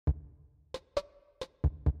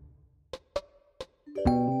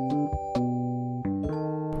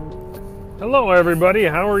Hello everybody,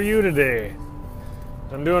 how are you today?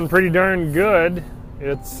 I'm doing pretty darn good.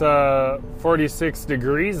 It's 46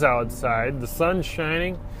 degrees outside, the sun's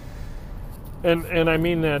shining, and I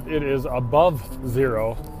mean that it is above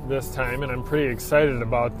zero this time, and I'm pretty excited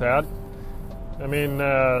about that. I mean,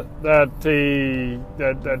 that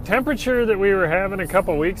temperature that we were having a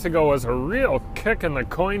couple weeks ago was a real kick in the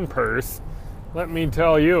coin purse, let me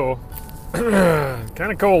tell you.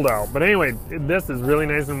 Kind of cold out, but anyway, this is really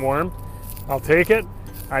nice and warm. I'll take it.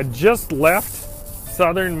 I just left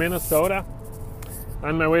southern Minnesota,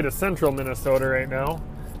 on my way to central Minnesota right now,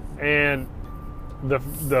 and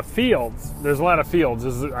the fields, there's a lot of fields.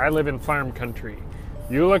 I live in farm country.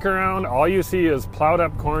 You look around, all you see is plowed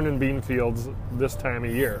up corn and bean fields this time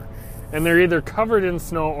of year, and they're either covered in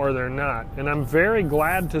snow or they're not. And I'm very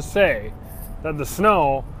glad to say that the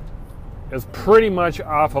snow is pretty much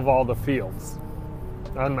off of all the fields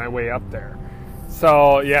on my way up there.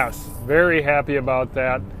 So yes, very happy about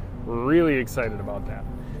that. Really excited about that.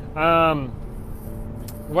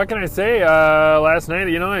 What can I say? Last night,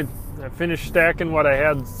 I finished stacking what I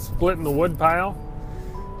had split in the wood pile,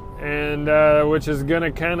 and which is going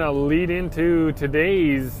to kind of lead into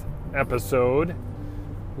today's episode,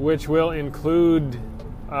 which will include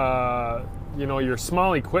your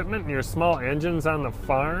small equipment and your small engines on the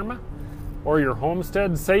farm or your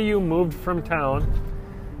homestead. Say you moved from town,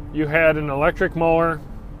 you had an electric mower,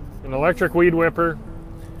 an electric weed whipper,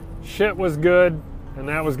 shit was good, and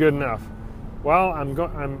that was good enough. Well,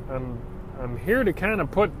 I'm here to kind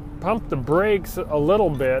of pump the brakes a little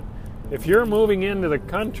bit. If you're moving into the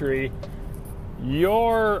country,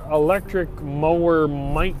 your electric mower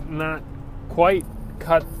might not quite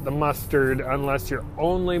cut the mustard unless you're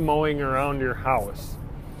only mowing around your house.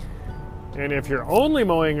 And if you're only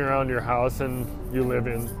mowing around your house and you live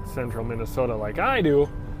in central Minnesota like I do,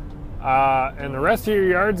 and the rest of your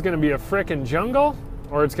yard's going to be a frickin' jungle,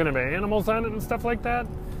 or it's going to have animals on it and stuff like that,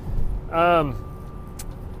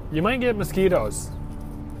 you might get mosquitoes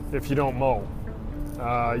if you don't mow.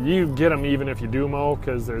 You get them even if you do mow,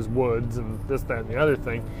 because there's woods and this, that, and the other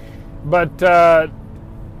thing. But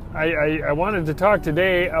I wanted to talk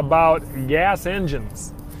today about gas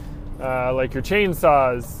engines, like your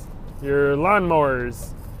chainsaws, your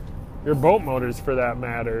lawnmowers, your boat motors for that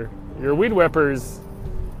matter, your weed whippers,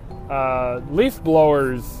 leaf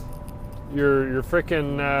blowers, your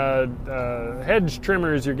frickin' hedge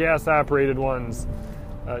trimmers, your gas-operated ones,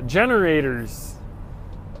 generators,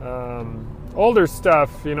 older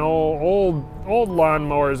stuff, old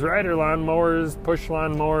lawnmowers, rider lawnmowers, push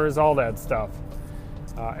lawnmowers, all that stuff.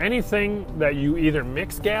 Anything that you either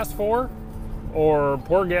mix gas for or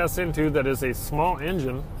pour gas into that is a small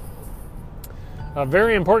engine. A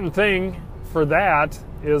very important thing for that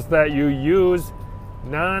is that you use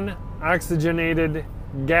non-oxygenated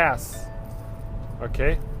gas.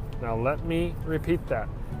 Okay, now let me repeat that.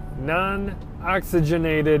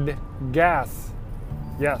 Non-oxygenated gas.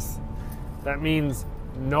 Yes, that means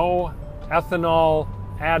no ethanol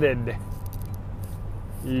added.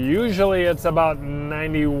 Usually it's about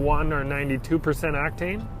 91 or 92%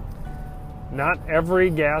 octane. Not every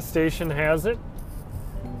gas station has it.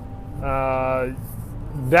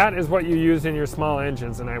 That is what you use in your small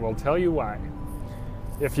engines, and I will tell you why.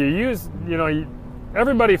 If you use,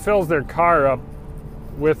 everybody fills their car up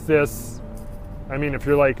with this. I mean, if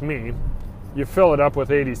you're like me, you fill it up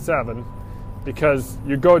with 87 because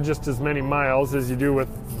you go just as many miles as you do with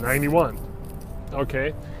 91.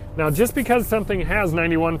 Okay? Now, just because something has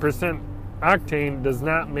 91% octane does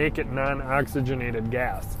not make it non-oxygenated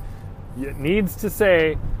gas. It needs to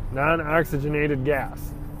say non-oxygenated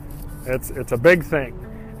gas. It's a big thing.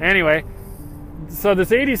 Anyway, so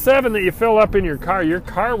this 87 that you fill up in your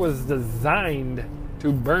car was designed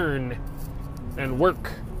to burn and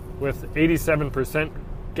work with 87%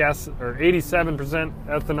 gas, or 87%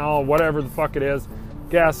 ethanol, whatever the fuck it is,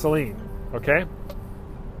 gasoline, okay?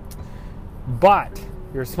 But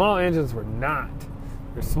your small engines were not.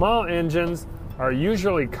 Your small engines are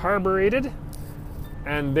usually carbureted,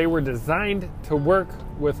 and they were designed to work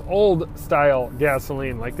with old style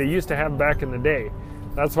gasoline like they used to have back in the day.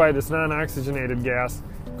 That's why this non-oxygenated gas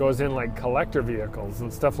goes in like collector vehicles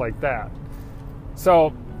and stuff like that.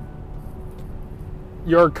 So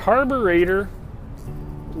your carburetor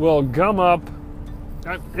will gum up.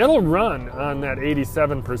 It'll run on that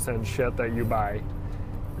 87% shit that you buy,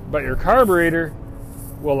 but your carburetor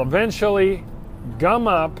will eventually gum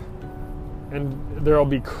up and there'll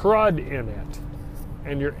be crud in it,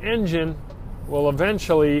 and your engine will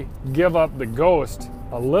eventually give up the ghost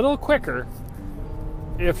a little quicker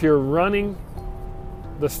if you're running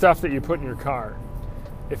the stuff that you put in your car.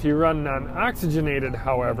 If you run non-oxygenated,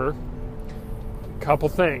 however, couple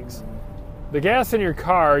things. The gas in your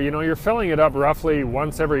car, you're filling it up roughly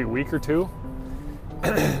once every week or two.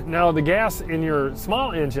 Now, the gas in your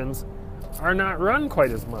small engines are not run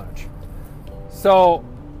quite as much. So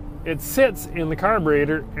it sits in the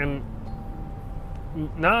carburetor, and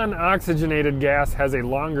non-oxygenated gas has a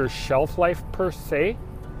longer shelf life per se.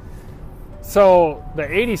 So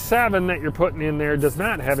the 87 that you're putting in there does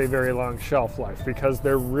not have a very long shelf life because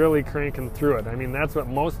they're really cranking through it. I mean, that's what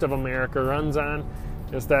most of America runs on,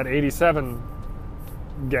 is that 87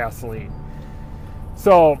 gasoline.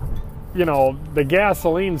 So, the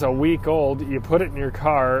gasoline's a week old. You put it in your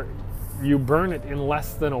car, you burn it in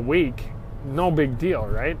less than a week. No big deal,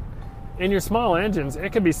 right? In your small engines,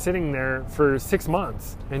 it could be sitting there for 6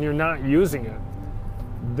 months and you're not using it.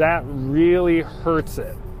 That really hurts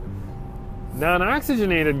it.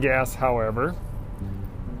 Non-oxygenated gas, however,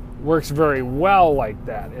 works very well like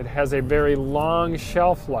that. It has a very long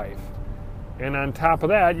shelf life. And on top of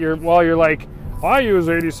that, you're like, I use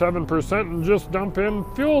 87% and just dump in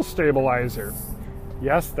fuel stabilizer.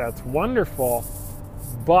 Yes, that's wonderful,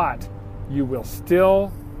 but you will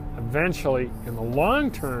still eventually, in the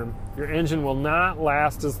long term, your engine will not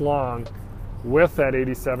last as long with that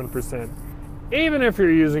 87%, even if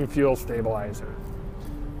you're using fuel stabilizer.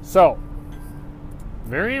 So,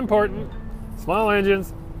 very important, small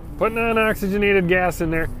engines, put non-oxygenated gas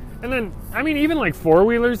in there. And then, even like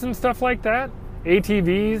four-wheelers and stuff like that,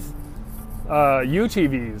 ATVs,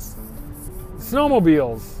 UTVs,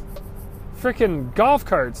 snowmobiles, frickin' golf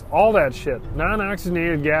carts, all that shit.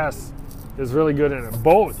 Non-oxygenated gas is really good in it.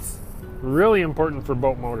 Boats, really important for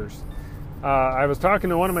boat motors. I was talking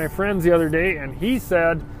to one of my friends the other day, and he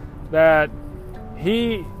said that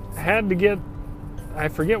he had to get, I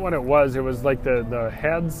forget what it was. It was like the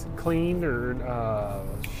heads cleaned, or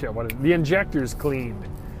the injectors cleaned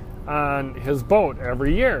on his boat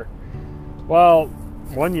every year. Well,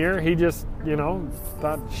 one year he just,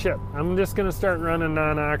 thought, shit, I'm just going to start running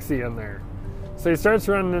non-oxy in there. So he starts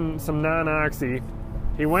running some non-oxy.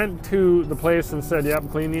 He went to the place and said, yep,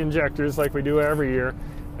 clean the injectors like we do every year.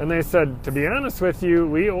 And they said, to be honest with you,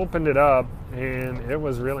 we opened it up and it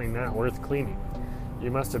was really not worth cleaning.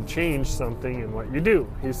 You must have changed something in what you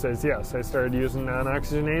do. He says, yes, I started using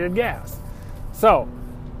non-oxygenated gas. So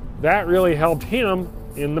that really helped him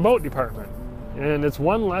in the boat department. And it's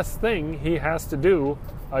one less thing he has to do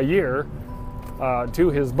a year to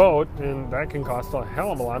his boat, and that can cost a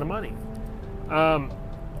hell of a lot of money.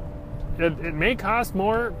 It may cost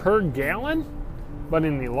more per gallon, but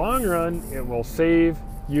in the long run, it will save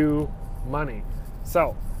you money.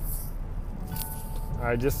 So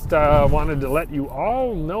I just wanted to let you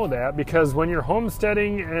all know that, because when you're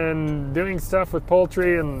homesteading and doing stuff with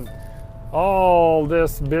poultry and all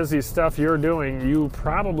this busy stuff you're doing, you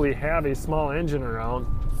probably have a small engine around,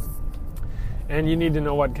 and you need to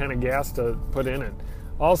know what kind of gas to put in it.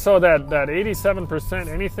 Also, that 87%,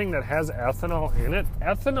 anything that has ethanol in it,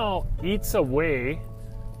 ethanol eats away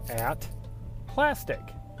at plastic.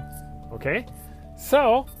 Okay?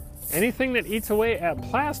 So, anything that eats away at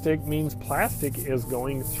plastic means plastic is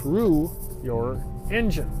going through your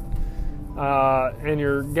engine. And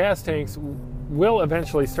your gas tanks will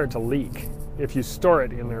eventually start to leak if you store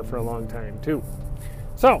it in there for a long time too.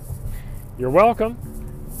 So, you're welcome.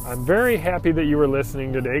 I'm very happy that you were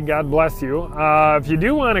listening today. God bless you. If you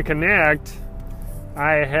do want to connect,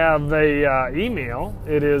 I have a email.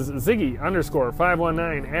 It is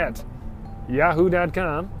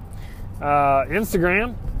ziggy_519@yahoo.com.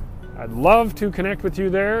 Instagram, I'd love to connect with you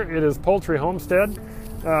there. It is Poultry Homestead.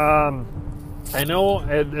 I know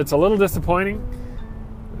it's a little disappointing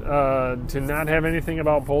to not have anything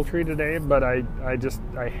about poultry today, but I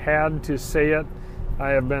had to say it. I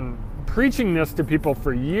have been preaching this to people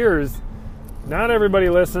for years. Not everybody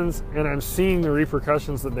listens, and I'm seeing the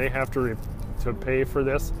repercussions that they have to pay for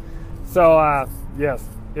this. So, yes,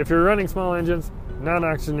 if you're running small engines,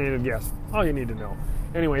 non-oxygenated gas, all you need to know.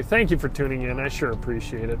 Anyway, thank you for tuning in. I sure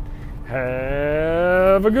appreciate it.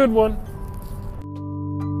 Have a good one.